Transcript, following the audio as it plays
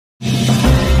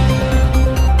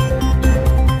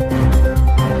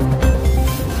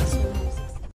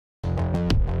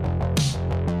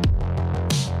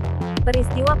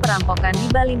perampokan di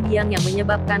Palembang yang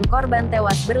menyebabkan korban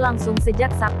tewas berlangsung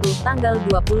sejak Sabtu, tanggal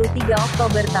 23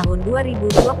 Oktober tahun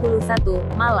 2021,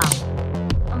 malam.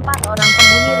 4 orang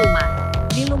penghuni rumah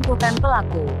dilumpuhkan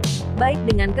pelaku, baik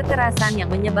dengan kekerasan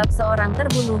yang menyebab seorang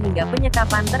terbunuh hingga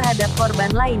penyekapan terhadap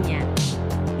korban lainnya.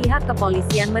 Pihak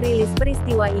kepolisian merilis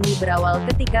peristiwa ini berawal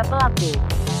ketika pelaku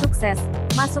sukses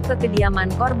masuk ke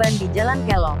kediaman korban di Jalan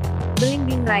Kelok,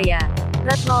 Belimbing Raya,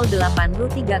 Red 08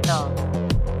 Ru 3 Kel.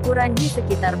 Kuranji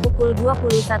sekitar pukul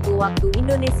 21 waktu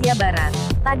Indonesia Barat,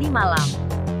 tadi malam.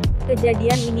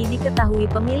 Kejadian ini diketahui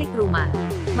pemilik rumah.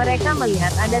 Mereka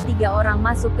melihat ada 3 orang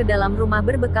masuk ke dalam rumah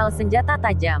berbekal senjata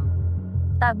tajam.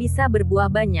 Tak bisa berbuah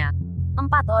banyak.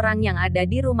 4 orang yang ada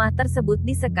di rumah tersebut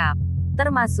disekap,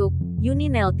 termasuk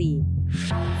Yuni Nelti.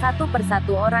 Satu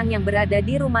persatu orang yang berada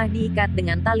di rumah diikat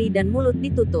dengan tali dan mulut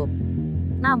ditutup.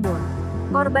 Namun,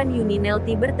 korban Yuni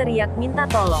Nelti berteriak minta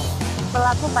tolong.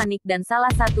 Pelaku panik dan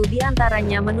salah satu di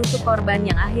antaranya menusuk korban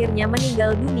yang akhirnya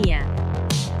meninggal dunia.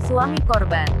 Suami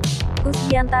korban,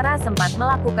 Kusdiantara, sempat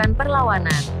melakukan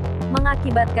perlawanan,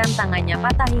 mengakibatkan tangannya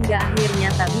patah hingga akhirnya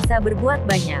tak bisa berbuat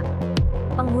banyak.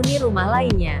 Penghuni rumah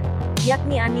lainnya,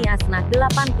 yakni Ani Asnah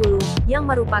 80, yang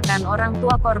merupakan orang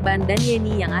tua korban, dan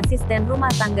Yeni yang asisten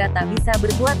rumah tangga, tak bisa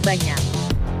berbuat banyak.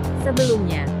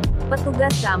 Sebelumnya,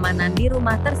 petugas keamanan di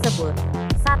rumah tersebut,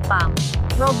 Satpam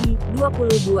Robi,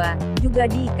 22, juga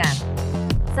diikat.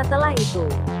 Setelah itu,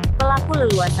 pelaku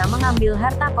leluasa mengambil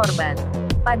harta korban.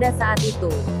 Pada saat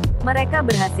itu, mereka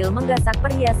berhasil menggasak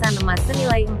perhiasan emas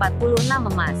senilai 46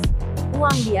 emas,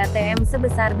 uang di ATM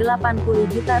sebesar 80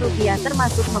 juta rupiah,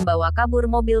 termasuk membawa kabur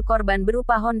mobil korban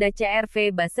berupa Honda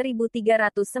CR-V Bas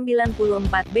 1394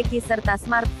 BQ serta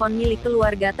smartphone milik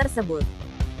keluarga tersebut.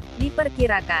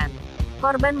 Diperkirakan,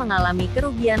 korban mengalami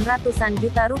kerugian ratusan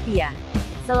juta rupiah.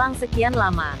 Selang sekian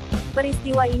lama,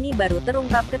 peristiwa ini baru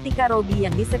terungkap ketika Robi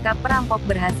yang disekap perampok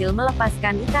berhasil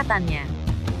melepaskan ikatannya.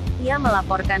 Ia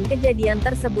melaporkan kejadian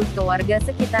tersebut ke warga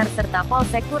sekitar serta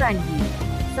Polsek Kuranji.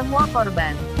 Semua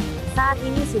korban saat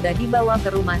ini sudah dibawa ke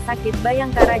Rumah Sakit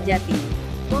Bayangkara Jati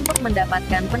untuk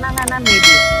mendapatkan penanganan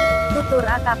medis, tutur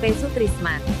AKP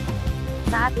Sutrisman.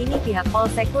 Saat ini pihak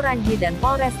Polsek Kuranji dan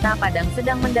Polresta Padang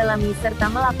sedang mendalami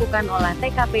serta melakukan olah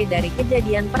TKP dari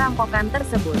kejadian perampokan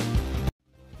tersebut.